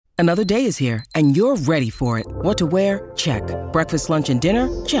Another day is here, and you're ready for it. What to wear? Check. Breakfast, lunch, and dinner?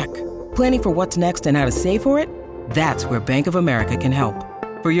 Check. Planning for what's next and how to save for it? That's where Bank of America can help.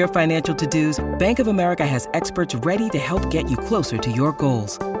 For your financial to-dos, Bank of America has experts ready to help get you closer to your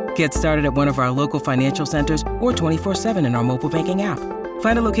goals. Get started at one of our local financial centers or 24/7 in our mobile banking app.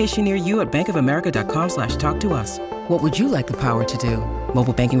 Find a location near you at bankofamerica.com/talktous. What would you like the power to do?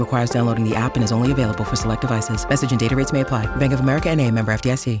 Mobile banking requires downloading the app and is only available for select devices. Message and data rates may apply. Bank of America N.A., member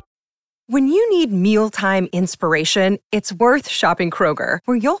FDIC. When you need mealtime inspiration, it's worth shopping Kroger,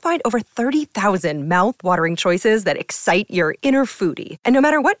 where you'll find over 30,000 mouth-watering choices that excite your inner foodie. And no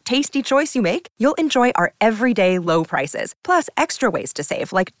matter what tasty choice you make, you'll enjoy our everyday low prices, plus extra ways to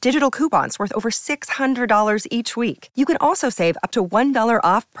save, like digital coupons worth over $600 each week. You can also save up to $1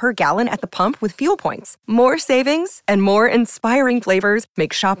 off per gallon at the pump with fuel points. More savings and more inspiring flavors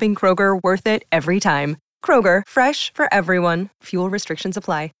make shopping Kroger worth it every time. Kroger, fresh for everyone. Fuel restrictions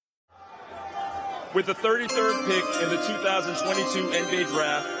apply. With the 33rd pick in the 2022 NBA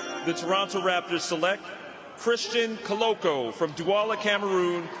Draft, the Toronto Raptors select Christian Koloko from Douala,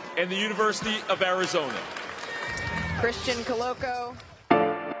 Cameroon, and the University of Arizona. Christian Koloko.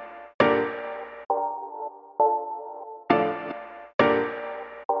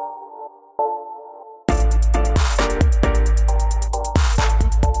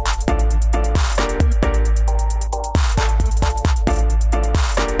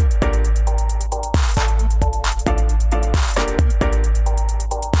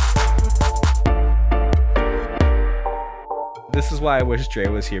 This is why I wish Dre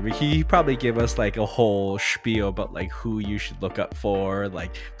was here. He probably give us like a whole spiel about like who you should look up for,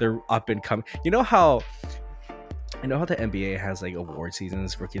 like they're up and coming. You know how the NBA has like award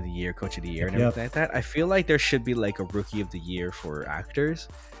seasons, Rookie of the Year, Coach of the Year, and everything like that. I feel like there should be like a Rookie of the Year for actors,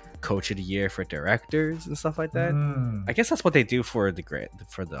 Coach of the Year for directors, and stuff like that. I guess that's what they do for the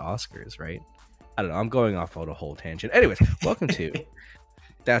Oscars, right? I don't know. I'm going off on a whole tangent. Anyways, welcome to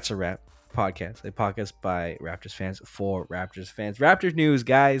That's a Wrap podcast, a podcast by Raptors fans for Raptors fans. Raptors news,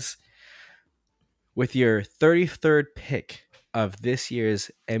 guys. With your 33rd pick of this year's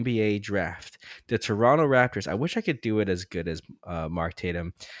NBA draft, the Toronto Raptors. I wish I could do it as good as Mark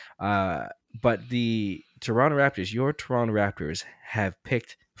Tatum, but the Toronto Raptors, your Toronto Raptors, have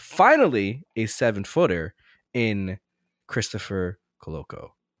picked finally a 7-footer in Christopher Koloko.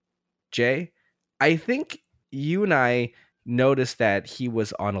 Jay, I think you and I noticed that he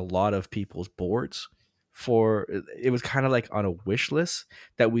was on a lot of people's boards. It was kind of like on a wish list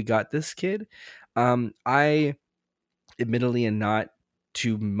that we got this kid. I admittedly am not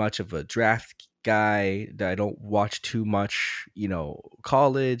too much of a draft guy. That I don't watch too much,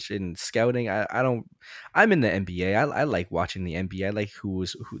 college and scouting. I'm in the NBA. I like watching the NBA. I like who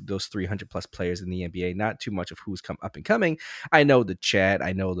those 300 plus players in the NBA. Not too much of who's come up and coming. I know the Chet.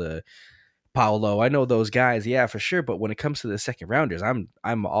 I know the Paolo, I know those guys, yeah, for sure. But when it comes to the second rounders, I'm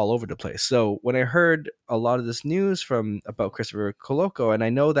all over the place. So when I heard a lot of this news about Christopher Koloko, and I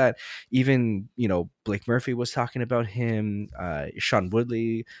know that even Blake Murphy was talking about him, Sean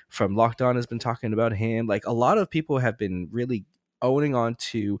Woodley from Locked On has been talking about him. Like a lot of people have been really owning on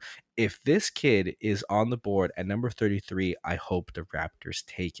to, if this kid is on the board at number 33, I hope the Raptors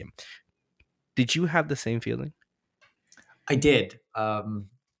take him. Did you have the same feeling? I did.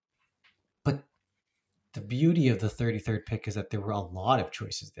 But the beauty of the 33rd pick is that there were a lot of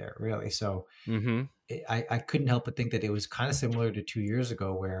choices there, really. So I couldn't help but think that it was kind of similar to 2 years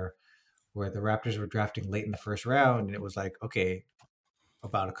ago where the Raptors were drafting late in the first round. And it was like, okay,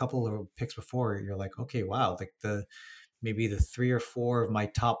 about a couple of picks before, you're like, okay, wow, like maybe the 3 or 4 of my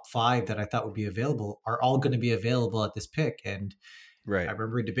top 5 that I thought would be available are all going to be available at this pick. And right. I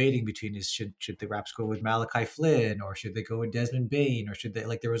remember debating between should the Raps go with Malachi Flynn, or should they go with Desmond Bane, or should they,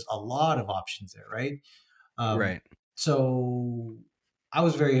 like, there was a lot of options there. Right. Right. So I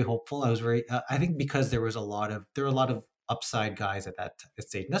was very hopeful. I was I think because there were a lot of upside guys at that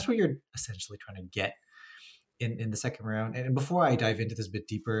stage. And that's what you're essentially trying to get in the second round. And before I dive into this a bit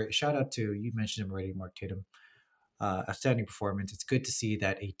deeper, shout out to, you mentioned him already, Mark Tatum. Outstanding performance. It's good to see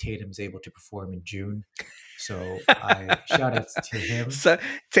that a Tatum is able to perform in June. So I shout out to him. So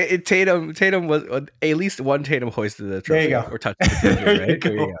Tatum was at least one Tatum hoisted the trophy. There you go. Or touched the trophy, right? There you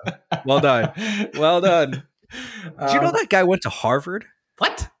go. Well done. Well done. Did you know that guy went to Harvard?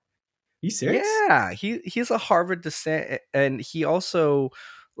 What? Are you serious? Yeah, he's a Harvard descent, and he also,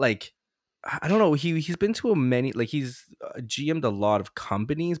 like, I don't know, he's been to he's GM'd a lot of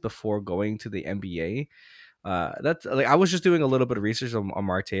companies before going to the NBA. That's like, I was just doing a little bit of research on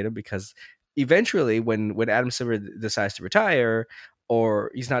Mark Tatum, because eventually when Adam Silver decides to retire,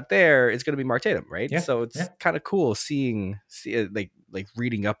 or he's not there, it's going to be Mark Tatum, right? Yeah, So it's yeah. kind of cool seeing like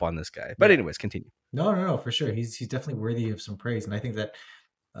reading up on this guy. But anyways, continue. No, for sure. He's definitely worthy of some praise, and I think that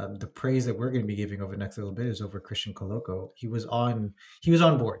the praise that we're going to be giving over the next little bit is over Christian Koloko. He was on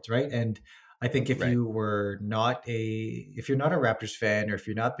boards, right? And I think if Right. you're not a Raptors fan, or if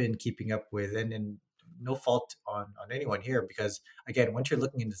you're not been keeping up with, and no fault on anyone here, because again, once you're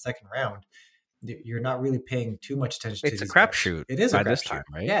looking in the second round, you're not really paying too much attention to It's a these guys. crapshoot. It is a by this crapshoot, time,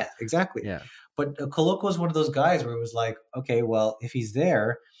 right? Yeah, exactly. Yeah. But Koloko is one of those guys where it was like, okay, well, if he's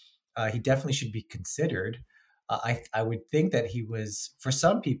there, he definitely should be considered. I would think that he was, for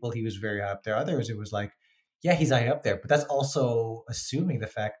some people, he was very high up there. Others, it was like, yeah, he's high up there. But that's also assuming the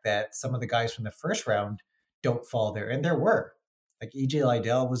fact that some of the guys from the first round don't fall there. And there were. Like EJ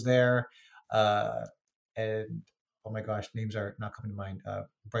Liddell was there. And oh my gosh, names are not coming to mind.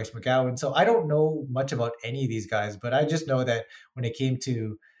 Bryce McGowan. So I don't know much about any of these guys, but I just know that when it came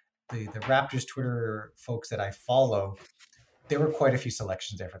to the Raptors Twitter folks that I follow, there were quite a few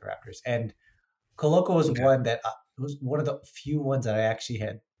selections there for the Raptors. And Koloko was one that was one of the few ones that I actually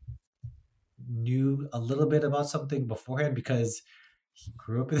had knew a little bit about something beforehand, because he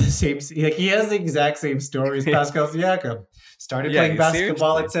grew up in the same, like he has the exact same story as Pascal Siakam. Started playing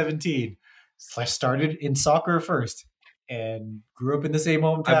basketball at 17, started in soccer first, and grew up in the same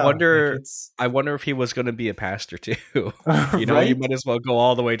hometown. I wonder if he was going to be a pastor too. Right? You might as well go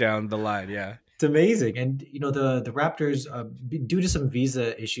all the way down the line. Yeah. It's amazing. And the Raptors, due to some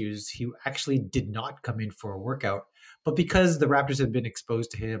visa issues, he actually did not come in for a workout. But because the Raptors had been exposed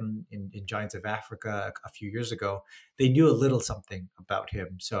to him in Giants of Africa a few years ago, they knew a little something about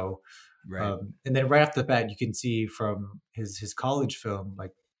him. So, right. And then right off the bat, you can see from his college film,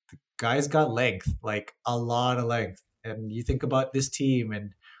 like the guy's got length, like a lot of length. And you think about this team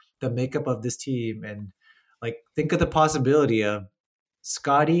and the makeup of this team, and like think of the possibility of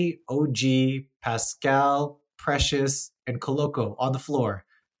Scotty, OG, Pascal, Precious, and Koloko on the floor.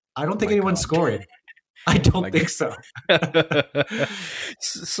 I don't think anyone's scoring. I don't think so.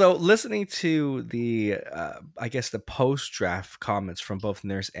 So listening to the, I guess the post-draft comments from both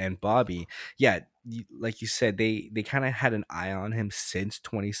Nurse and Bobby, yeah, like you said, they kind of had an eye on him since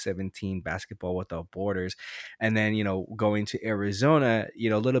 2017 Basketball Without Borders. And then, going to Arizona, a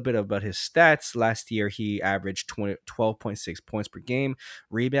little bit about his stats. Last year, he averaged 12.6 points per game,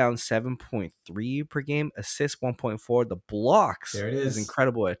 rebounds 7.3 per game, assists 1.4. The blocks there it is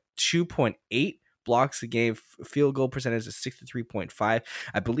incredible at 2.8 blocks a game. Field goal percentage is 63.5.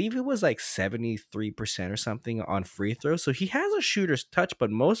 I believe it was like 73% or something on free throws. So he has a shooter's touch,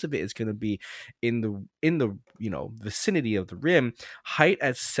 but most of it is going to be in the vicinity of the rim. Height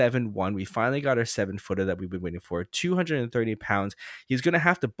at 7'1". We finally got our 7-footer that we've been waiting for. 230 pounds. He's going to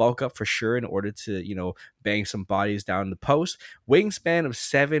have to bulk up for sure in order to bang some bodies down the post. Wingspan of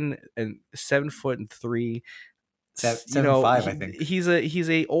 7'3". 7'5", I think he's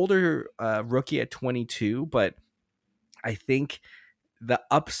a older rookie at 22, but I think the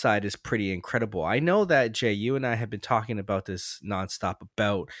upside is pretty incredible. I know that Jay, you and I have been talking about this nonstop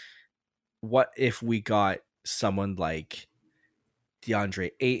about what if we got someone like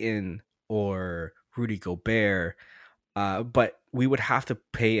DeAndre Ayton or Rudy Gobert, but we would have to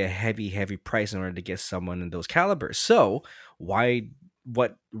pay a heavy price in order to get someone in those calibers. So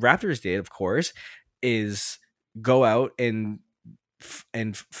what Raptors did, of course, is go out and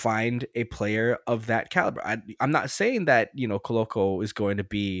find a player of that caliber. I'm not saying that Koloko is going to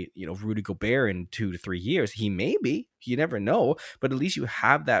be Rudy Gobert in 2 to 3 years. He may be, you never know, but at least you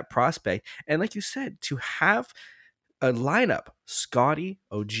have that prospect. And like you said, to have a lineup, Scotty,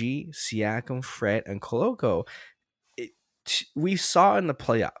 OG, Siakam, Fred, and Koloko, we saw in the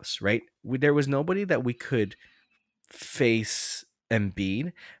playoffs, right? There was nobody that we could face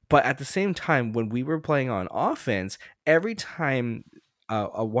Embiid, but at the same time, when we were playing on offense, every time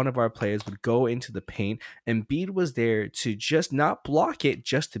one of our players would go into the paint, Embiid was there to just not block it,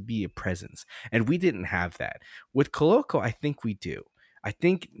 just to be a presence, and we didn't have that with Koloko. I think we do. I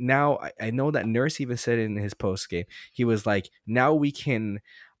think now, I know that Nurse even said it in his post game. He was like, now we can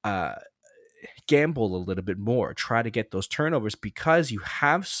gamble a little bit more, try to get those turnovers, because you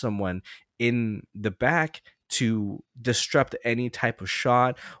have someone in the back to disrupt any type of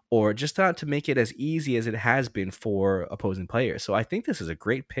shot, or just not to make it as easy as it has been for opposing players. So I think this is a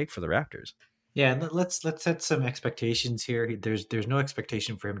great pick for the Raptors. Yeah, and let's set some expectations here. There's no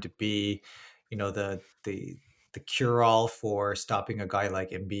expectation for him to be, the cure-all for stopping a guy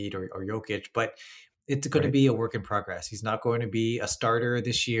like Embiid or Jokic, but it's going to be a work in progress. He's not going to be a starter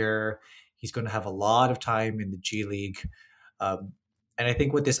this year. He's going to have a lot of time in the G League. And I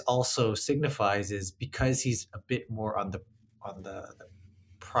think what this also signifies is, because he's a bit more on the the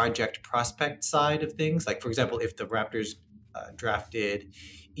project prospect side of things. Like for example, if the Raptors drafted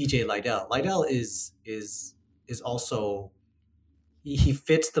EJ Liddell, Liddell is also he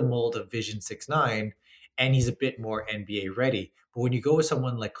fits the mold of Vision 6'9", and he's a bit more NBA ready. But when you go with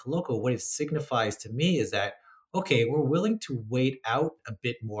someone like Koloko, what it signifies to me is that, okay, we're willing to wait out a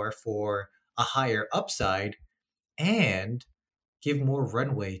bit more for a higher upside and give more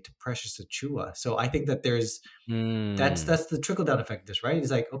runway to Precious Achua. So I think that that's the trickle down effect of this, right? It's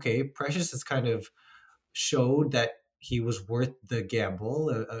like, okay, Precious has kind of showed that he was worth the gamble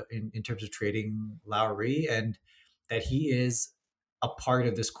in terms of trading Lowry, and that he is a part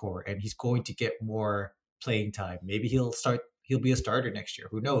of this core and he's going to get more playing time. Maybe he'll be a starter next year.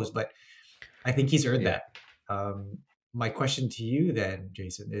 Who knows? But I think he's earned that. My question to you then,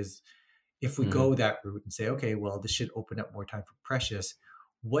 Jason, is if we go that route and say, okay, well, this should open up more time for Precious,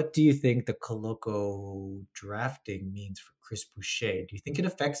 what do you think the Koloko drafting means for Chris Boucher? Do you think it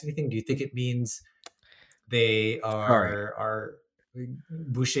affects anything? Do you think it means they are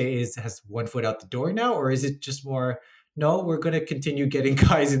Boucher has one foot out the door now, or is it just more, no, we're going to continue getting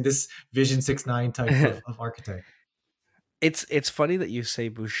guys in this Vision 6'9" type of archetype? It's funny that you say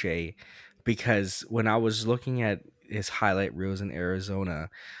Boucher, because when I was looking at his highlight reels in Arizona,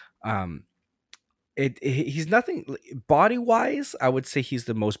 he's nothing body wise. I would say he's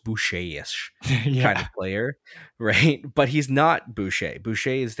the most Boucher-ish kind of player, right? But he's not Boucher.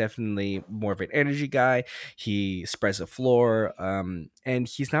 Boucher is definitely more of an energy guy. He spreads the floor, and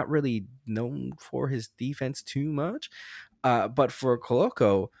he's not really known for his defense too much. But for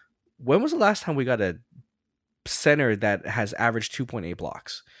Koloko, when was the last time we got a center that has averaged 2.8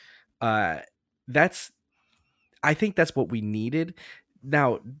 blocks? I think that's what we needed.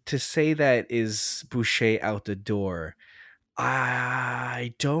 Now, to say that is Boucher out the door,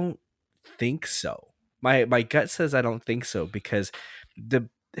 I don't think so. My gut says I don't think so, because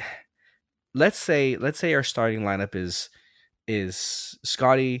let's say our starting lineup is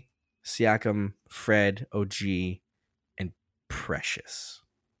Scotty, Siakam, Fred, OG, and Precious,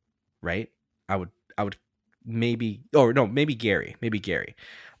 right? I would maybe Gary.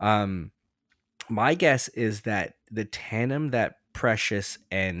 My guess is that the tandem that Precious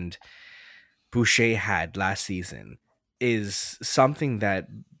and Boucher had last season is something that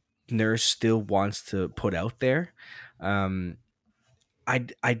Nurse still wants to put out there. And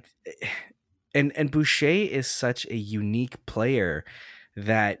Boucher is such a unique player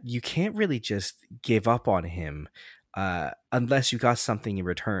that you can't really just give up on him unless you got something in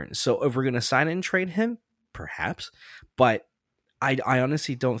return. So if we're going to sign and trade him, perhaps, but I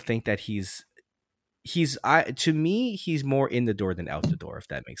honestly don't think that to me, he's more in the door than out the door, if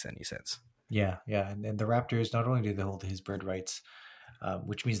that makes any sense. Yeah. And the Raptors, not only do they hold his bird rights,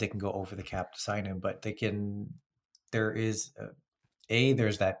 which means they can go over the cap to sign him, but there's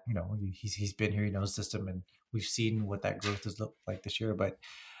that, he's been here, he knows the system, and we've seen what that growth has looked like this year, but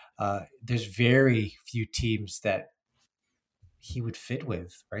there's very few teams that he would fit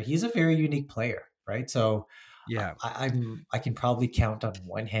with, right? He's a very unique player, right? So yeah, I can probably count on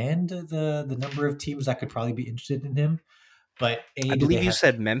one hand the number of teams that could probably be interested in him. But I believe you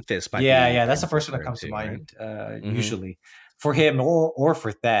said Memphis. That's the first one that comes to mind. Right? Usually for him or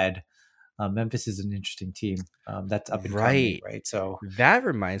for Thad, Memphis is an interesting team. That's up and coming, right? So that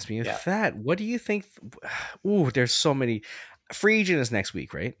reminds me of Thad. What do you think? Ooh, there's so many. Free agent is next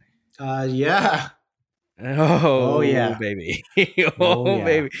week, right? Yeah. Oh yeah, baby.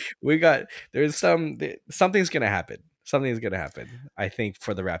 Baby. Something's gonna happen. Something's gonna happen, I think,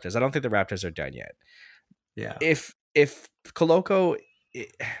 for the Raptors. I don't think the Raptors are done yet. Yeah. If Koloko,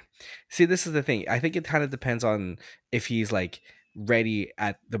 see, this is the thing. I think it kind of depends on if he's like ready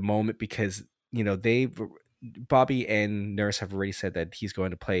at the moment, because Bobby and Nurse have already said that he's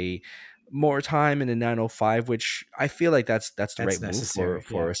going to play more time in the 905, which I feel like that's the right move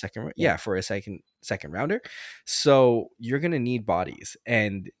for a second. Yeah, for a second rounder. So you're gonna need bodies,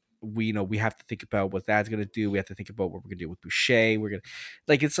 and we have to think about what Thad's gonna do. We have to think about what we're gonna do with Boucher. We're gonna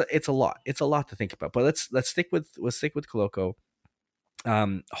it's a lot. It's a lot to think about. But let's stick with Koloko.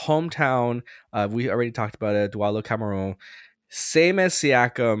 Hometown. We already talked about it. Douala Cameroon, same as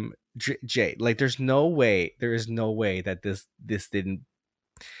Siakam. Jay, like there is no way that this didn't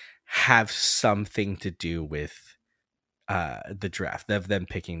have something to do with the draft, of them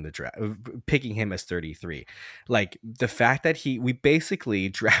picking him as 33. Like the fact that we basically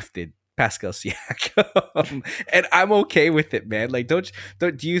drafted Pascal Siakam, and I'm okay with it, man. Like do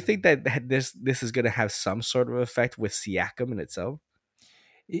you think that this is going to have some sort of effect with Siakam in itself?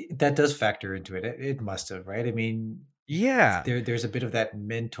 That does factor into it. It must have, right? I mean, Yeah. There's a bit of that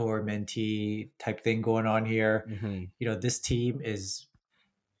mentor mentee type thing going on here. This team is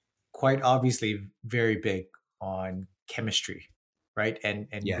quite obviously very big on chemistry, right? And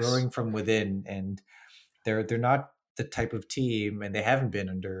Yes. growing from within. And they're not the type of team, and they haven't been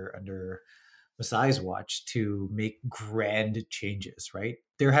under Masai's watch, to make grand changes, right?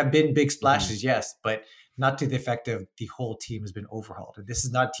 There have been big splashes, yes, but not to the effect of the whole team has been overhauled. And this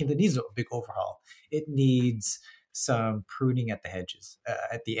is not a team that needs a big overhaul. It needs some pruning at the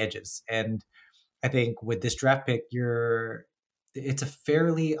edges. And I think with this draft pick, I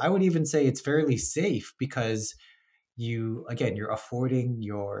would even say it's fairly safe, because you're affording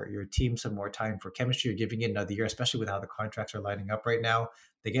your team some more time for chemistry. You're giving it another year, especially with how the contracts are lining up right now.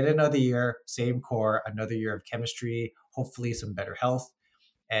 They get another year, same core, another year of chemistry, hopefully some better health,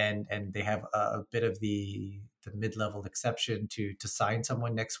 and they have a bit of the mid-level exception to sign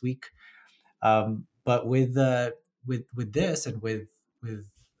someone next week. But with this, and with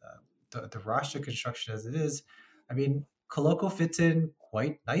the roster construction as it is, I mean, Koloko fits in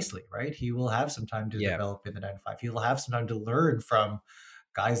quite nicely, right? He will have some time to Yeah. develop in the 9-5. He will have some time to learn from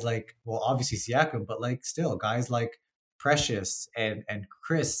guys like, well, obviously Siakam, but like still guys like Precious and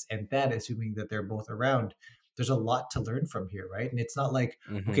Chris and Ben, assuming that they're both around. There's a lot to learn from here, right? And it's not like,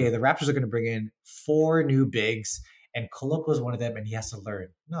 okay, the Raptors are going to bring in 4 new bigs and Koloko is one of them, and he has to learn.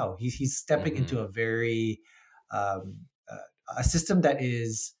 No, he's stepping into a very a system that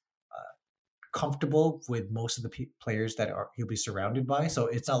is comfortable with most of the players that he'll be surrounded by. So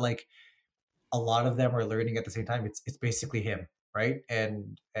it's not like a lot of them are learning at the same time. It's basically him, right?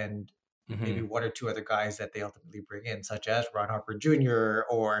 And maybe 1 or 2 other guys that they ultimately bring in, such as Ron Harper Jr.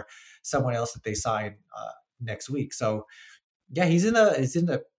 or someone else that they sign next week. So yeah, he's in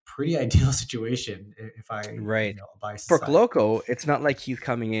a pretty ideal situation, if I Right. bias For aside. Koloko, it's not like he's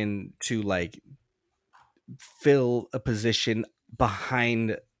coming in to like fill a position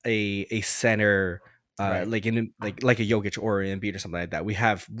behind a center, Right. like in like a Jokic or an Embiid or something like that. We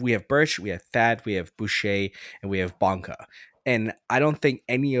have Birch, we have Thad, we have Boucher, and we have Bonka. And I don't think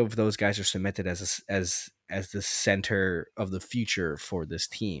any of those guys are cemented as the center of the future for this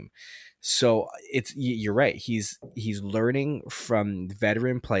team. So you're right. He's learning from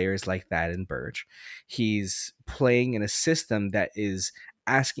veteran players like that in Birch. He's playing in a system that is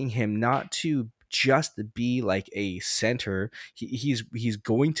asking him not to just be like a center. He's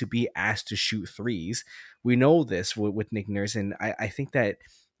going to be asked to shoot threes. We know this with Nick Nurse, and I think that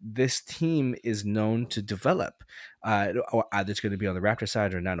this team is known to develop. Or either it's going to be on the Raptor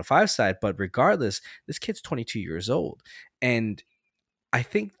side or 905 side, but regardless, this kid's 22 years old, and I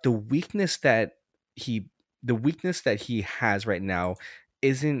think the weakness that he has right now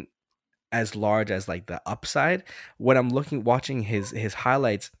isn't as large as like the upside. When I'm watching his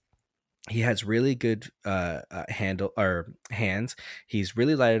highlights, he has really good handle or hands. He's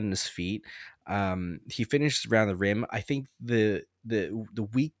really light on his feet. He finishes around the rim. I think the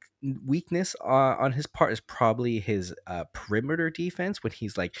weakness on his part is probably his perimeter defense, when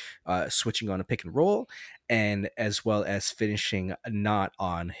he's like switching on a pick and roll, and as well as finishing not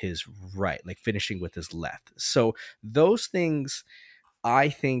on his right, like finishing with his left. So those things, I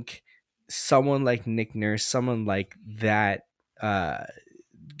think someone like Nick Nurse, someone like that,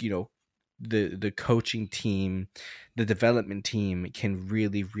 you know, the coaching team, the development team can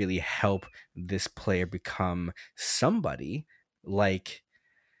really, really help this player become somebody like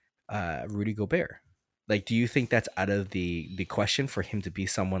Rudy Gobert. Like, do you think that's out of the question for him to be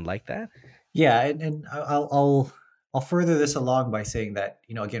someone like that? Yeah, and I'll further this along by saying that,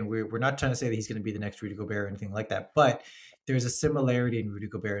 again, we're not trying to say that he's going to be the next Rudy Gobert or anything like that, but there's a similarity in Rudy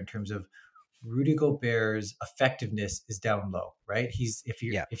Gobert in terms of Rudy Gobert's effectiveness is down low, right? If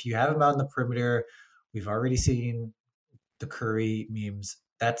you have him out on the perimeter, we've already seen the Curry memes.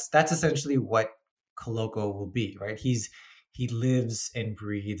 That's essentially what Koloko will be, right? He lives and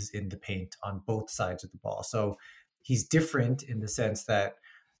breathes in the paint on both sides of the ball. So he's different in the sense that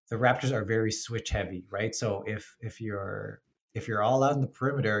the Raptors are very switch heavy, right? So if you're all out in the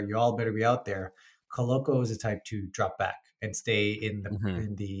perimeter, you all better be out there. Koloko is the type to drop back and stay in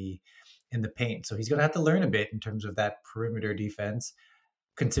the paint. So he's going to have to learn a bit in terms of that perimeter defense,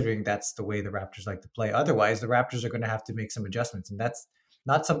 considering that's the way the Raptors like to play. Otherwise, the Raptors are going to have to make some adjustments, and that's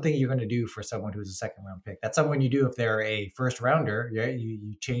not something you're going to do for someone who's a second round pick. That's something you do if they're a first rounder. Yeah,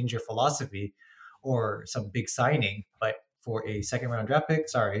 you change your philosophy or some big signing. But for a second round draft pick,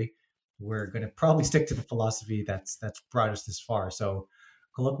 sorry, we're going to probably stick to the philosophy that's brought us this far. So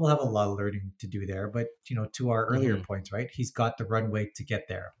Kolok will have a lot of learning to do there. But to our earlier points, right? He's got the runway to get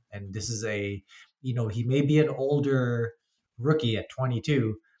there, and this is he may be an older rookie at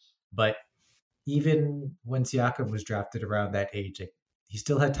 22, but even when Siakam was drafted around that age, like, he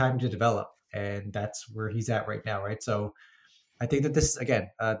still had time to develop, and that's where he's at right now, right? So I think that this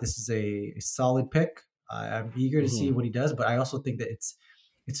is a solid pick. I'm eager to see Mhm. what he does, but I also think that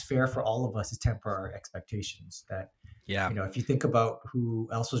it's fair for all of us to temper our expectations. That, Yeah. if you think about who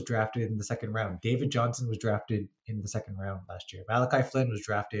else was drafted in the second round, David Johnson was drafted in the second round last year. Malachi Flynn was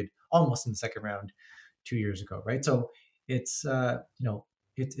drafted almost in the second round 2 years ago, right? So it's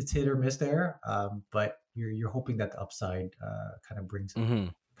it's hit or miss there, but you're hoping that the upside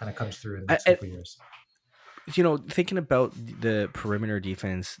Mhm. kind of comes through in the I, next I, couple of years. thinking about the perimeter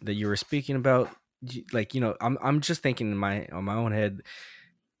defense that you were speaking about, like, I'm just thinking in my own head,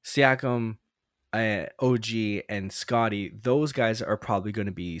 Siakam, OG, and Scotty. Those guys are probably going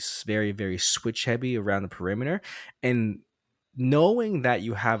to be very, very switch heavy around the perimeter, and knowing that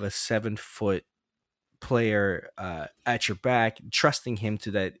you have a 7 foot player at your back, trusting him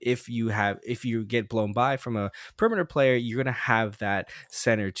to that if you get blown by from a perimeter player, you're gonna have that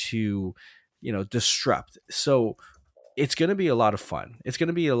center to disrupt. So it's gonna be a lot of fun. It's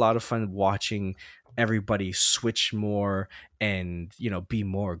gonna be a lot of fun watching everybody switch more and be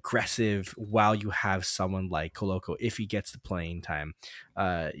more aggressive while you have someone like Koloko, if he gets the playing time,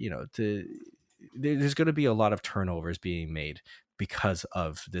 to there's going to be a lot of turnovers being made because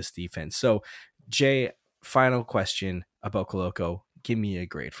of this defense. So, Jay, final question about Koloko. Give me a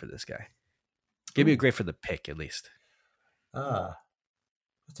grade for this guy. Give me a Ooh, grade for the pick, at least. ah,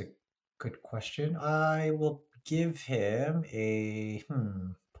 that's a good question. I will give him a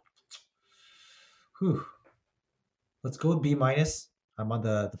Whew. Let's go with B minus. I'm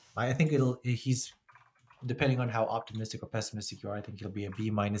on I think he's, depending on how optimistic or pessimistic you are, I think he'll be a B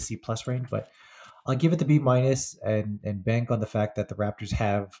minus C plus range, but I'll give it the B minus and bank on the fact that the Raptors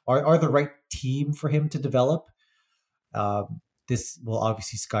are the right team for him to develop. This will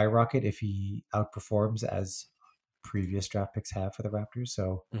obviously skyrocket if he outperforms as previous draft picks have for the Raptors.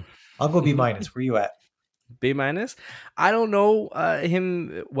 So I'll go B minus. Where you at? B minus. I don't know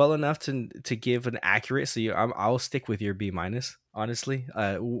him well enough to give an accurate. So I'll stick with your B minus. Honestly,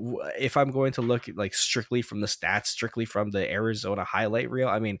 if I'm going to look like strictly from the stats, strictly from the Arizona highlight reel,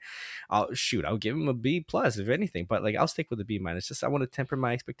 I mean, I'll give him a B plus if anything. But like, I'll stick with the B minus. Just I want to temper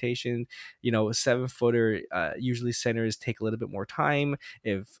my expectation. A 7 footer. Usually centers take a little bit more time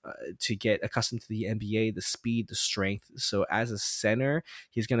if to get accustomed to the NBA, the speed, the strength. So as a center,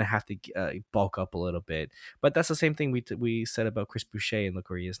 he's gonna have to bulk up a little bit. But that's the same thing we said about Chris Boucher, and look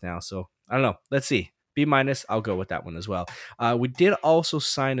where he is now. So I don't know. Let's see. B minus, I'll go with that one as well. We did also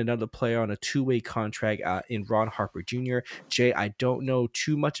sign another player on a 2-way contract in Ron Harper Jr. Jay, I don't know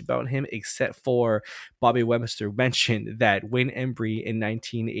too much about him except for Bobby Webster mentioned that Wayne Embry in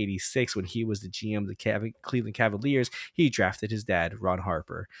 1986, when he was the GM of the Cleveland Cavaliers, he drafted his dad, Ron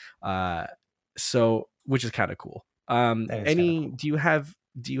Harper. So which is kind of cool. That is kind of cool.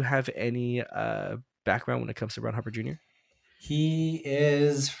 Do you have any background when it comes to Ron Harper Jr.? He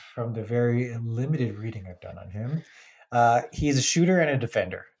is, from the very limited reading I've done on him, he's a shooter and a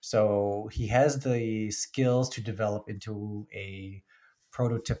defender. So he has the skills to develop into a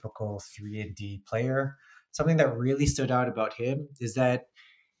prototypical 3-and-D player. Something that really stood out about him is that,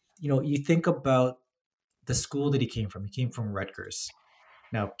 you think about the school that he came from. He came from Rutgers.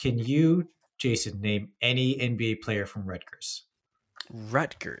 Now, can you, Jason, name any NBA player from Rutgers?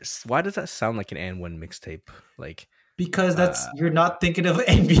 Rutgers. Why does that sound like an N1 mixtape? Like, Because you're not thinking of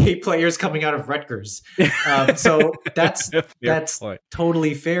NBA players coming out of Rutgers. So that's point.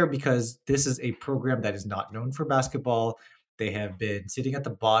 totally fair, because this is a program that is not known for basketball. They have been sitting at the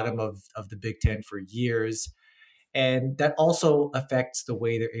bottom of the Big Ten for years. And that also affects the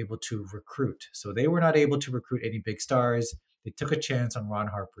way they're able to recruit. So they were not able to recruit any big stars. They took a chance on Ron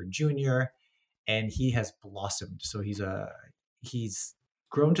Harper Jr., and he has blossomed. So he's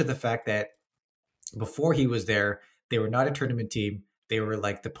grown to the fact that before he was there, they were not a tournament team. They were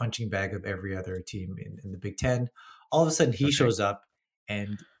like the punching bag of every other team in the Big Ten. All of a sudden, he shows up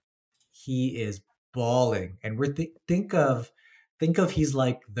and he is balling. And think of he's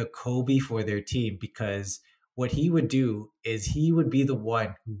like the Kobe for their team, because what he would do is he would be the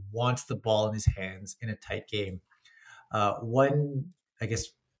one who wants the ball in his hands in a tight game. I guess,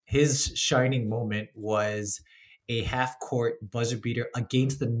 his shining moment was a half court buzzer beater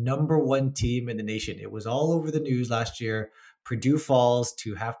against the number one team in the nation. It was all over the news last year. Purdue falls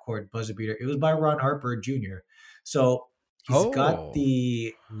to half court buzzer beater. It was by Ron Harper Jr. So he's got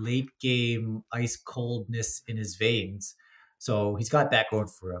the late game ice coldness in his veins. So he's got that going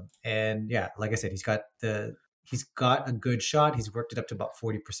for him. And yeah, like I said, he's got a good shot. He's worked it up to about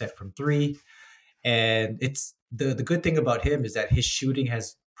 40% from three. And it's the good thing about him is that his shooting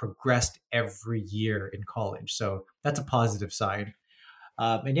has progressed every year in college. So that's a positive sign.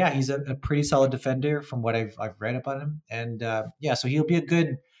 And yeah, he's a pretty solid defender from what I've read about him. And yeah, so he'll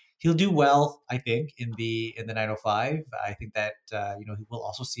do well, I think, in the 905. I think that we'll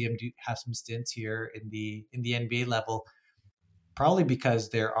also see him have some stints here in the NBA level, probably because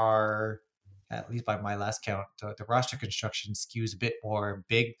there are, at least by my last count, the roster construction skews a bit more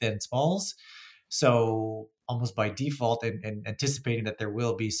big than smalls. So almost by default, and anticipating that there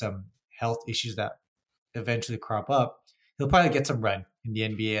will be some health issues that eventually crop up, he'll probably get some run in the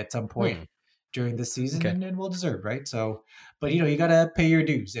NBA at some point during this season, and well deserved, right? So, but you gotta pay your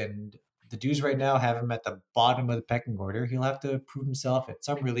dues, and the dues right now have him at the bottom of the pecking order. He'll have to prove himself at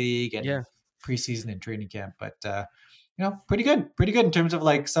summer league and preseason and training camp, but pretty good in terms of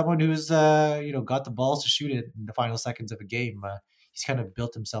like someone who's got the balls to shoot it in the final seconds of a game. He's kind of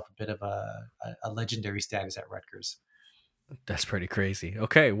built himself a bit of a legendary status at Rutgers. That's pretty crazy.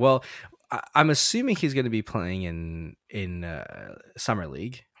 Okay, well, I'm assuming he's going to be playing in summer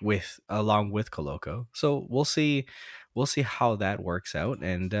league along with Koloko. So we'll see how that works out.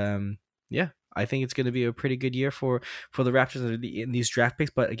 And yeah, I think it's going to be a pretty good year for the Raptors in these draft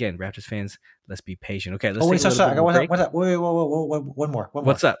picks. But again, Raptors fans, let's be patient. Okay, let's. Wait, sorry. What's up? Wait, one more.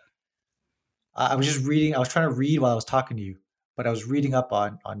 What's up? I was just reading. I was trying to read while I was talking to you, but I was reading up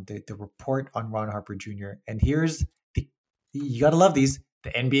on the report on Ron Harper Jr. And here's you gotta love these, the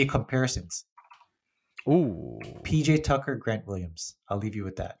NBA comparisons. Ooh. PJ Tucker, Grant Williams. I'll leave you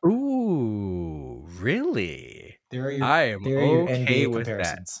with that. Ooh, really? I am okay with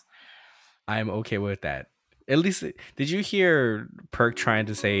comparisons. That. I am okay with that. At least, did you hear Perk trying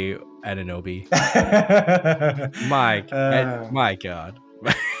to say Anunoby? My God.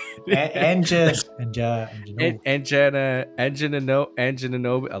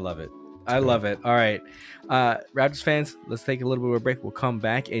 Anjananobi. I love it. I love it. All right. Raptors fans, let's take a little bit of a break. We'll come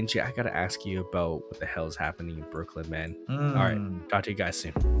back. And I got to ask you about what the hell is happening in Brooklyn, man. All right. Talk to you guys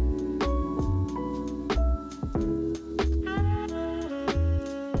soon.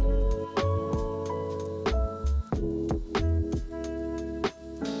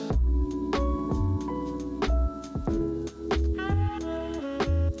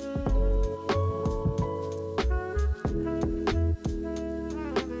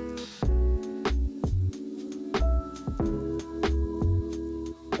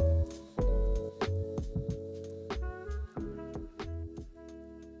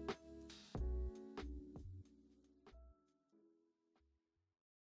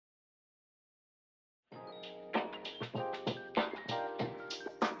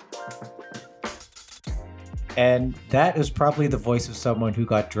 And that is probably the voice of someone who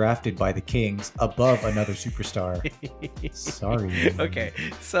got drafted by the Kings above another superstar. Sorry. Okay,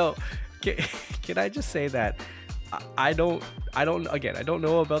 so can I just say that I don't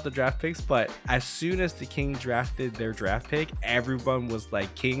know about the draft picks, but as soon as the Kings drafted their draft pick, everyone was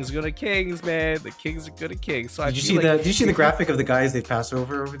like, "Kings gonna Kings, man! The Kings are gonna Kings." So did you see the graphic of the guys they've passed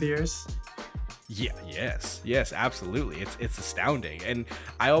over the years? Yeah, yes, absolutely. It's astounding. And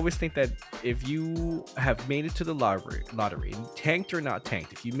I always think that if you have made it to the lottery, tanked or not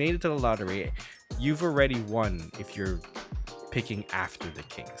tanked, if you made it to the lottery, you've already won if you're picking after the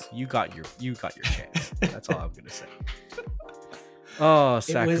Kings. You got your chance. That's all I'm gonna say. Oh,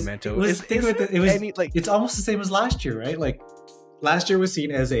 Sacramento. It's almost the same as last year, right? Like last year was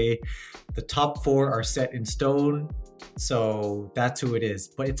seen as the top four are set in stone. So that's who it is.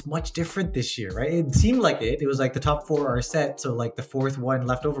 But it's much different this year, right? It seemed like it was like the top four are set. So like the fourth one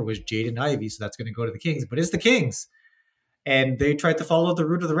left over was Jaden Ivey. So that's going to go to the Kings. But it's the Kings. And they tried to follow the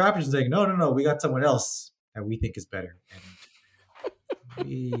route of the Raptors and saying, no, we got someone else that we think is better.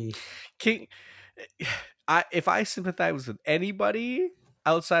 And if I sympathize with anybody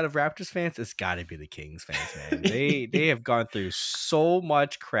outside of Raptors fans, it's got to be the Kings fans, man. They have gone through so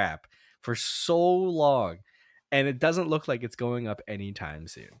much crap for so long. And it doesn't look like it's going up anytime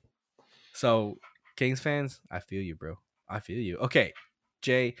soon. So, Kings fans, I feel you, bro. I feel you. Okay,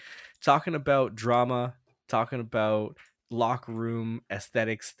 Jay, talking about drama, talking about locker room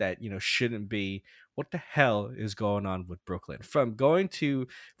aesthetics that, shouldn't be. What the hell is going on with Brooklyn? From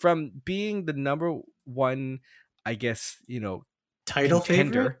being the number one, I guess, title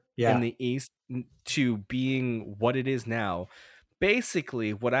contender in the East to being what it is now.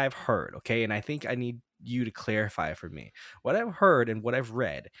 Basically, what I've heard, okay, and I think I need you to clarify for me. What I've heard and what I've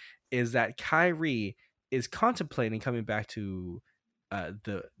read is that Kyrie is contemplating coming back to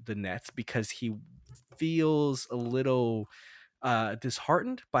the Nets because he feels a little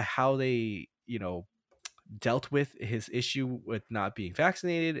disheartened by how they, dealt with his issue with not being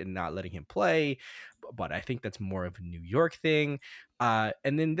vaccinated and not letting him play. but I think that's more of a New York thing. And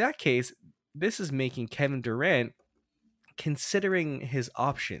in that case, this is making Kevin Durant considering his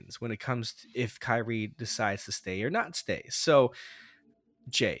options when it comes to if Kyrie decides to stay or not stay. So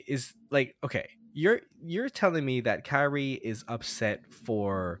Jay is like, okay, you're telling me that Kyrie is upset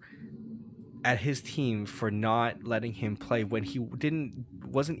at his team for not letting him play when he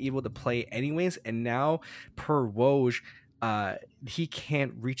wasn't able to play anyways, and now per Woj, he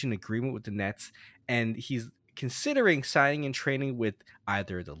can't reach an agreement with the Nets, and he's considering signing and training with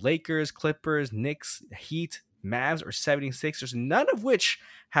either the Lakers, Clippers, Knicks, Heat, Mavs, or 76ers, none of which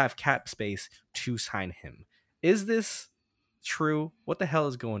have cap space to sign him. Is this true? What the hell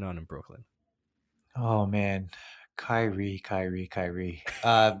is going on in Brooklyn? Oh man, Kyrie.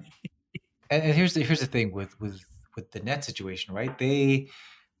 And here's the thing with the net situation, right?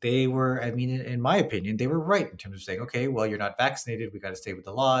 They were, I mean, in my opinion, they were right in terms of saying, okay, well, you're not vaccinated, we got to stay with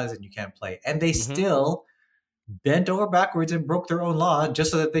the laws, and you can't play. And they still bent over backwards and broke their own law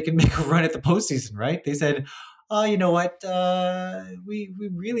just so that they can make a run at the postseason, right? They said, oh, you know what, we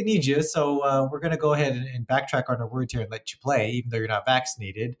really need you, so we're going to go ahead and backtrack on our words here and let you play, even though you're not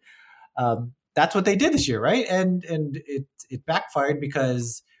vaccinated. That's what they did this year, right? And it backfired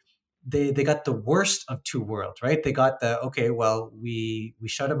because they got the worst of two worlds, right? They got the, okay, well, we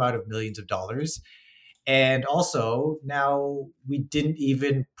shut him out of millions of dollars. And also now we didn't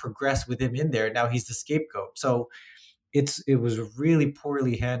even progress with him in there. Now he's the scapegoat. So it was really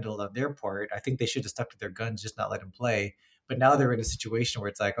poorly handled on their part. I think they should have stuck to their guns, just not let him play. But now they're in a situation where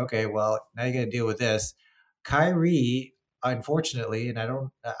it's like, okay, well, now you got to deal with this. Kyrie, unfortunately, and I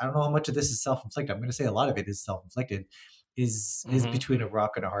don't know how much of this is self-inflicted. I'm going to say a lot of it is self-inflicted. Is between a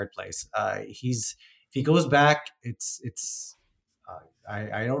rock and a hard place. If he goes back,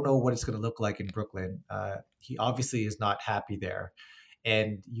 I don't know what it's going to look like in Brooklyn. He obviously is not happy there,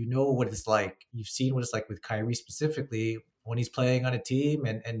 and you know what it's like. You've seen what it's like with Kyrie specifically when he's playing on a team,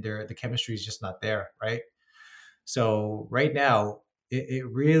 and the chemistry is just not there, right? So right now, it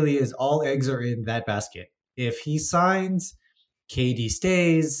really is all eggs are in that basket. If he signs, KD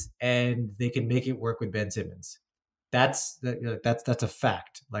stays, and they can make it work with Ben Simmons. That's a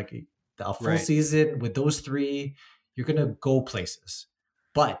fact. Like a full season with those three, you're gonna go places.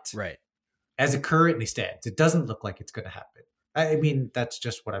 But as it currently stands, it doesn't look like it's gonna happen. I mean, that's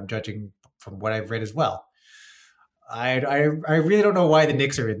just what I'm judging from what I've read as well. I really don't know why the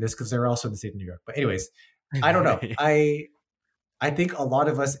Knicks are in this because they're also in the state of New York. But anyways, I don't know. I think a lot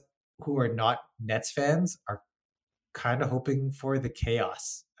of us who are not Nets fans are kind of hoping for the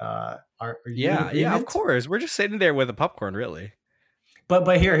chaos. Are you yeah, of course. We're just sitting there with a popcorn, really.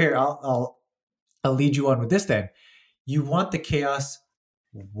 But here, I'll lead you on with this. Then, you want the chaos.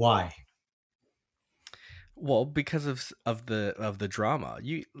 Why? Well, because of the drama.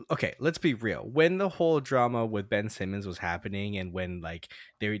 Okay, let's be real. When the whole drama with Ben Simmons was happening, and when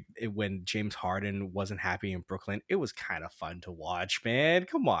when James Harden wasn't happy in Brooklyn, it was kind of fun to watch. Man,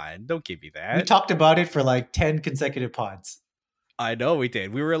 come on, don't give me that. We talked about it for like 10 consecutive pods. I know we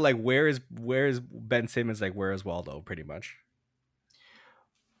did. We were like, where is Ben Simmons? Like, where is Waldo? Pretty much.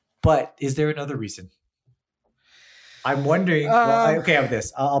 But is there another reason? I'm wondering. Okay, on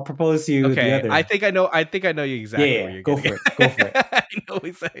this, I'll propose to you. Okay, the other. I think I know you exactly. Yeah, where you're go for it. I know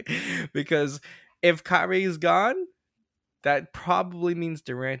exactly, because if Kyrie is gone, that probably means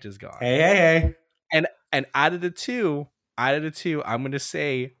Durant is gone. Hey. And out of the two, I'm gonna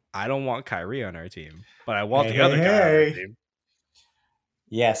say I don't want Kyrie on our team, but I want the other guy on our team.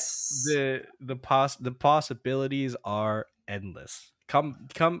 Yes. The possibilities are endless. Come,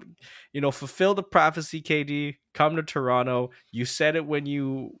 fulfill the prophecy, KD. Come to Toronto. You said it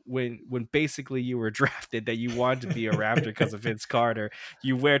when basically you were drafted that you wanted to be a Raptor because of Vince Carter.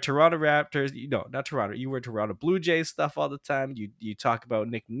 You wear Toronto Raptors, not Toronto. You wear Toronto Blue Jays stuff all the time. You talk about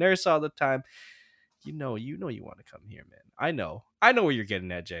Nick Nurse all the time. You know you want to come here, man. I know where you're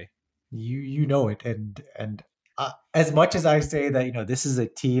getting at, Jay. You know it, and as much as I say that this is a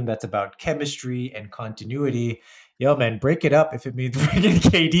team that's about chemistry and continuity. Yo, man, break it up if it means bringing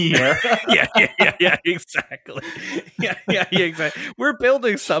KD here. yeah, exactly. Yeah, exactly. We're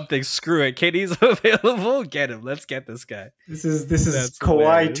building something. Screw it. KD's available. Get him. Let's get this guy. This is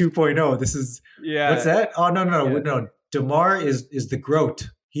Kawhi 2.0. This is what's that? Oh no. DeMar is the GOAT.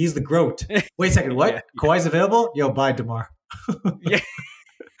 He's the GOAT. Wait a second. What? Yeah. Kawhi's available? Yo, bye, DeMar. Yeah.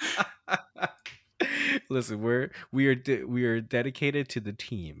 Listen, we are dedicated to the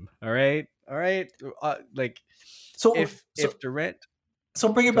team. All right. So if Durant, so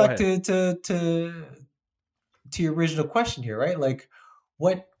bring it back to your original question here, right? Like,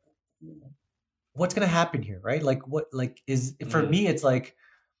 what's going to happen here, right? Like, what is for me? It's like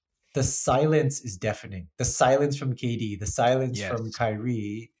the silence is deafening. The silence from KD, the silence Yes. from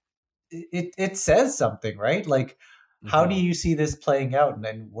Kyrie, it says something, right? Like, how do Mhm. you see this playing out, and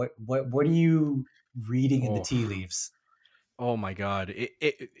then what are you reading in the Oh, tea leaves? oh my God!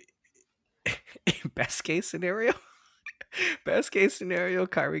 Best case scenario, best case scenario,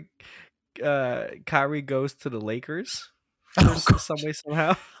 Kyrie goes to the Lakers for Oh, some way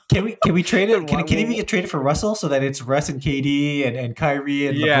somehow. Can we trade it? And Can he get traded for Russell so that it's Russ and KD and Kyrie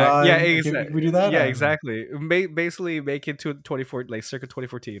and yeah, yeah, LeBron? Can we do that? yeah, I don't know. exactly. Basically, make it to 24, like circa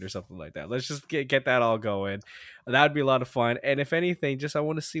 2014 or something like that. Let's just get that all going. That would be a lot of fun. And if anything, just I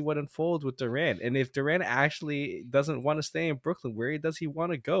want to see what unfolds with Durant. And if Durant actually doesn't want to stay in Brooklyn, where does he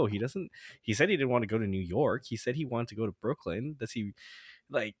want to go? He doesn't. He said he didn't want to go to New York. He said he wanted to go to Brooklyn. Does he?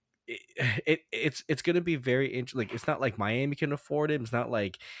 Like it's gonna be very interesting. Like it's not like Miami can afford him. It's not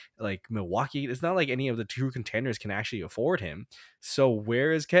like Milwaukee. It's not like any of the two contenders can actually afford him. So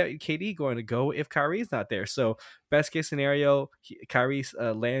where is KD going to go if Kyrie's not there? So best case scenario, Kyrie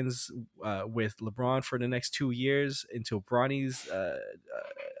lands with LeBron for the next 2 years until Bronny's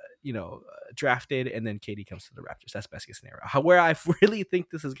drafted, and then KD comes to the Raptors. That's best case scenario. Where I really think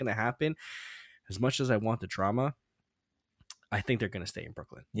this is gonna happen, as much as I want the drama, I think they're going to stay in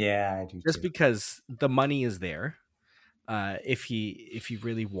Brooklyn. Yeah, I do just too. because the money is there. If he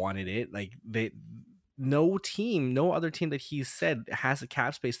really wanted it, like no other team that he's said has a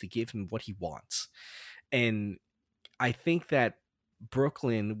cap space to give him what he wants, and I think that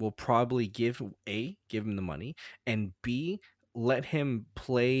Brooklyn will probably give him the money, and B, let him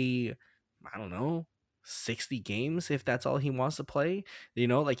play, I don't know, 60 games if that's all he wants to play.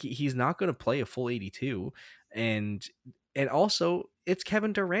 Like he's not going to play a full 82. And also it's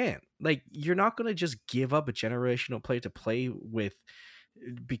Kevin Durant. Like you're not going to just give up a generational player to play with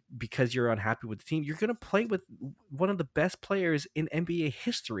because you're unhappy with the team. You're going to play with one of the best players in NBA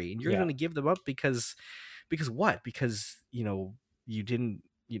history, and you're going to give them up because what? Because you didn't,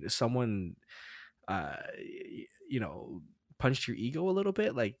 someone punched your ego a little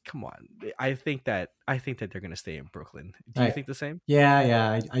bit. Like, come on. I think that they're going to stay in Brooklyn. Do you think the same?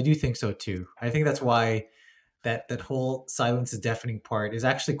 Yeah, I do think so too. I think that's why that whole silence is deafening part is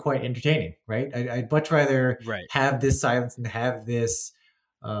actually quite entertaining, right? I'd much rather Right. have this silence and have this,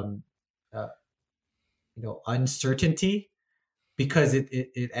 um, uh, uncertainty, because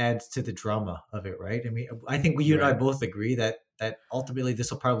it adds to the drama of it, right? I mean, I think you and I both agree that ultimately this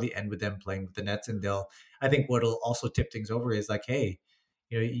will probably end with them playing with the Nets, and I think what'll also tip things over is like, hey,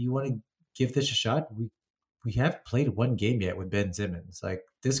 you want to give this a shot? We haven't played one game yet with Ben Simmons. Like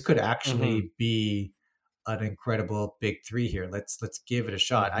this could actually be an incredible big three here. Let's give it a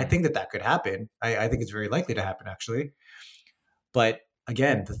shot. I think that could happen. I think it's very likely to happen actually. But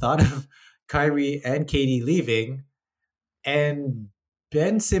again, the thought of Kyrie and KD leaving and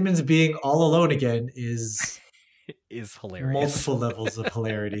Ben Simmons being all alone again is hilarious. Multiple levels of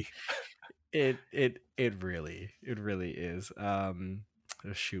hilarity. It really is.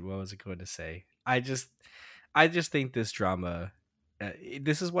 Shoot, what was I going to say? I just think this drama,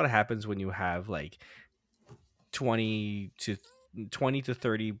 this is what happens when you have like 20 to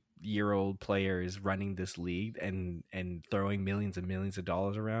 30-year-old players running this league and throwing millions and millions of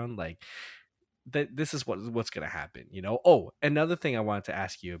dollars around. Like that, this is what's going to happen. Oh, another thing I wanted to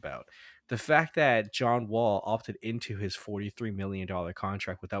ask you about, the fact that John Wall opted into his $43 million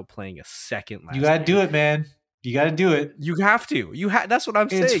contract without playing a second last You got to game. do it, man. You got to do it. You have to. That's what I'm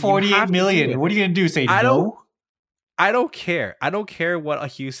saying. It's $48 million. What are you going to do? Say no? I don't care. I don't care what a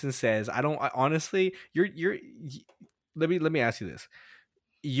Houston says. Honestly, let me ask you this.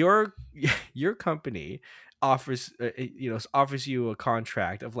 Your company offers you a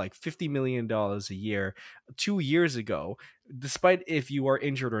contract of like $50 million a year 2 years ago. Despite if you are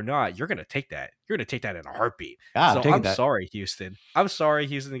injured or not, you're gonna take that. You're gonna take that in a heartbeat. So I'm sorry, Houston. I'm sorry,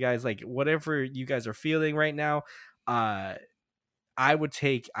 Houston guys. Like whatever you guys are feeling right now, I would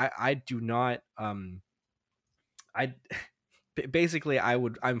take. I do not. I'm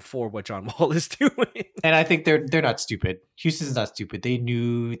for what John Wall is doing. And I think they're not stupid. Houston's not stupid. They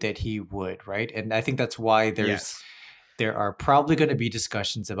knew that he would, right? And I think that's why there are probably going to be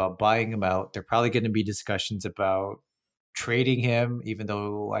discussions about buying him out. There are probably going to be discussions about trading him, even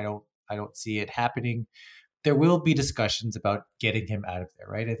though I don't see it happening. There will be discussions about getting him out of there,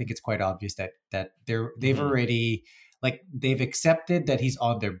 right? I think it's quite obvious that they've already, like, they've accepted that he's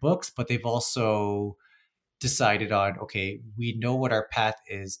on their books, but they've also decided on, okay, we know what our path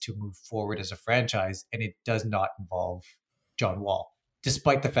is to move forward as a franchise, and it does not involve John Wall,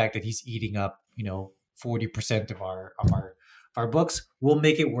 despite the fact that he's eating up 40% of our books. We'll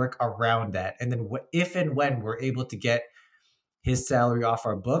make it work around that, and then if and when we're able to get his salary off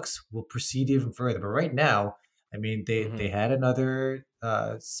our books, we'll proceed even further. But right now, I mean, they had another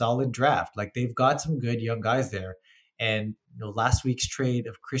solid draft. Like they've got some good young guys there. And last week's trade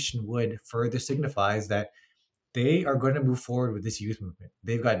of Christian Wood further signifies that they are going to move forward with this youth movement.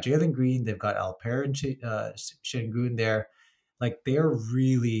 They've got Jalen Green, they've got Alperen Şengün there. Like they're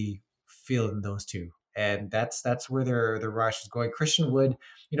really feeling those two, and that's where their rush is going. Christian Wood,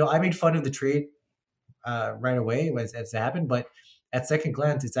 I made fun of the trade right away as it happened, but at second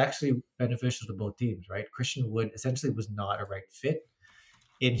glance, it's actually beneficial to both teams, right? Christian Wood essentially was not a right fit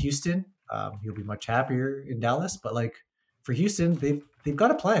in Houston. He'll be much happier in Dallas, but like for Houston, they've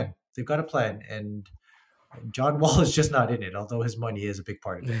got a plan. They've got a plan, and John Wall is just not in it, although his money is a big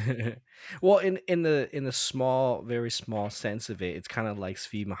part of it. Well, in the small, very small sense of it, it's kind of like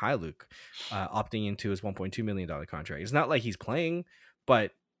Svi Mykhailiuk opting into his $1.2 million contract. It's not like he's playing,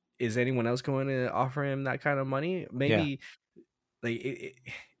 but is anyone else going to offer him that kind of money? Maybe,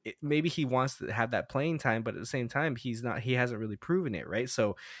 maybe he wants to have that playing time, but at the same time, he hasn't really proven it, right?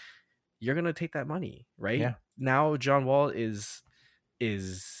 So you're gonna take that money, right? Yeah. Now John Wall is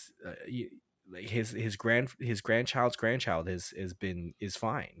like his grandchild's grandchild is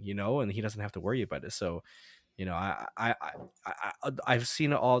fine, and he doesn't have to worry about it. So, I've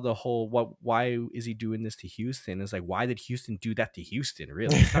seen all the whole why is he doing this to Houston? It's like, why did Houston do that to Houston?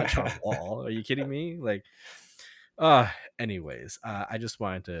 Really, it's not John Wall. Are you kidding me? Like, anyways, I just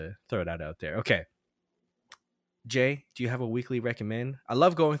wanted to throw that out there. Okay. Jay, do you have a weekly recommend? I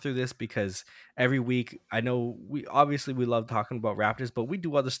love going through this because every week, I know we love talking about Raptors, but we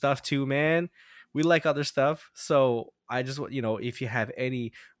do other stuff too, man. We like other stuff. So I just, if you have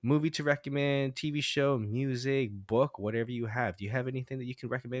any movie to recommend, TV show, music, book, whatever you have, do you have anything that you can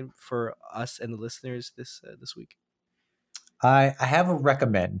recommend for us and the listeners this week? I have a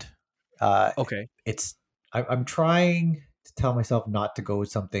recommend. Okay. I'm trying to tell myself not to go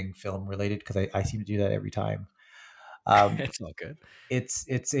with something film related because I seem to do that every time. It's all good.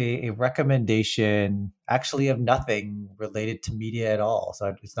 It's a recommendation actually of nothing related to media at all.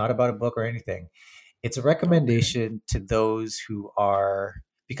 So it's not about a book or anything. It's a recommendation to those who are,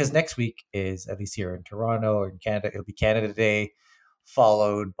 because next week is, at least here in Toronto or in Canada, it'll be Canada Day,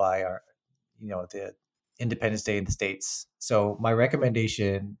 followed by our, the Independence Day in the States. So my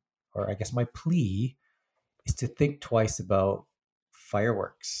recommendation, or I guess my plea, is to think twice about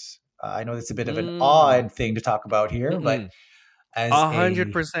fireworks. I know it's a bit of an odd thing to talk about here, but as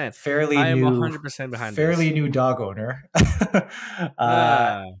 100%, fairly I am new, 100% behind fairly this. new dog owner,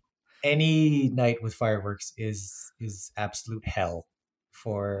 any night with fireworks is absolute hell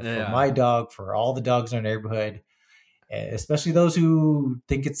for my dog, for all the dogs in our neighborhood, especially those who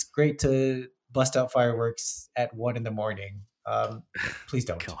think it's great to bust out fireworks at 1 a.m. Please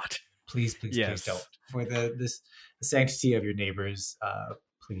don't. God. Please don't. For the sanctity of your neighbors,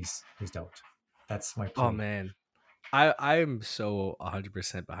 please don't. That's my plea. Oh man, I'm so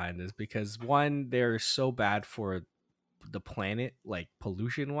 100% behind this because one, they're so bad for the planet, like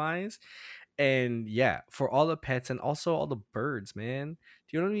pollution wise, and for all the pets and also all the birds, man.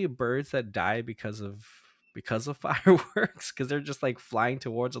 Do you know any birds that die because of fireworks? Because they're just like flying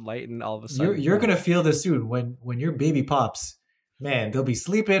towards a light and all of a sudden you're gonna feel this soon when your baby pops. Man, they'll be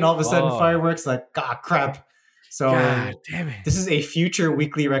sleeping, all of a sudden fireworks, like, crap. So God damn it. This is a future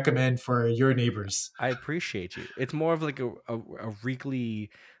weekly recommend for your neighbors. I appreciate you. It's more of like a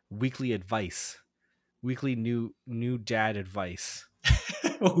weekly advice. Weekly new dad advice.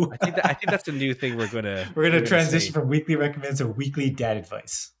 I think that's a new thing we're gonna transition from weekly recommends to weekly dad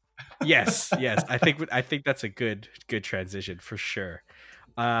advice. Yes. I think that's a good transition for sure.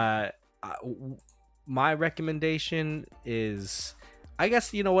 My recommendation is, I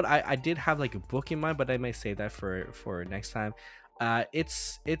guess, you know what, I did have like a book in mind, but I may save that for next time.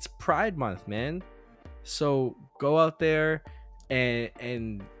 It's Pride Month, man. So go out there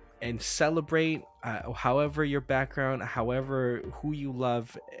and celebrate, however your background, however who you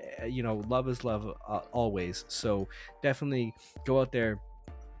love. Love is love always. So definitely go out there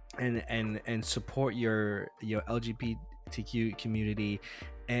and support your LGBTQ community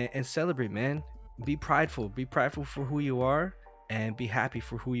and celebrate, man. Be prideful for who you are, and be happy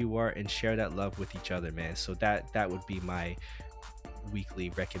for who you are, and share that love with each other, man. So that would be my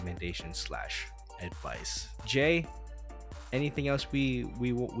weekly recommendation / advice. Jay, anything else we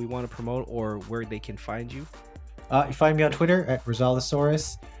want to promote, or where they can find you? You find me on Twitter at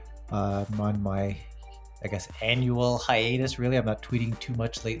Rosalosaurus. I'm on my, I guess, annual hiatus, really. I'm not tweeting too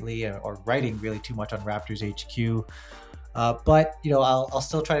much lately or writing really too much on Raptors HQ. But I'll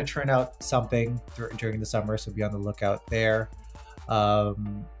still try to churn out something during the summer, so be on the lookout there.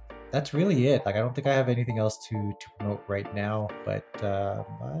 that's really it. Like, I don't think I have anything else to promote right now, but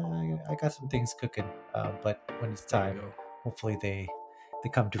I got some things cooking. But when it's time, hopefully they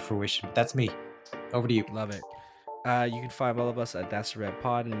come to fruition. But that's me. Over to you. Love it. You can find all of us at That's a Rep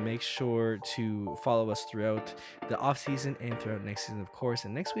Pod, and make sure to follow us throughout the off season and throughout next season, of course.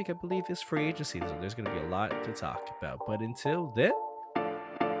 And next week, I believe, is free agency, so there's going to be a lot to talk about. But until then,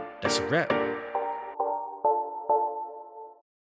 that's a wrap.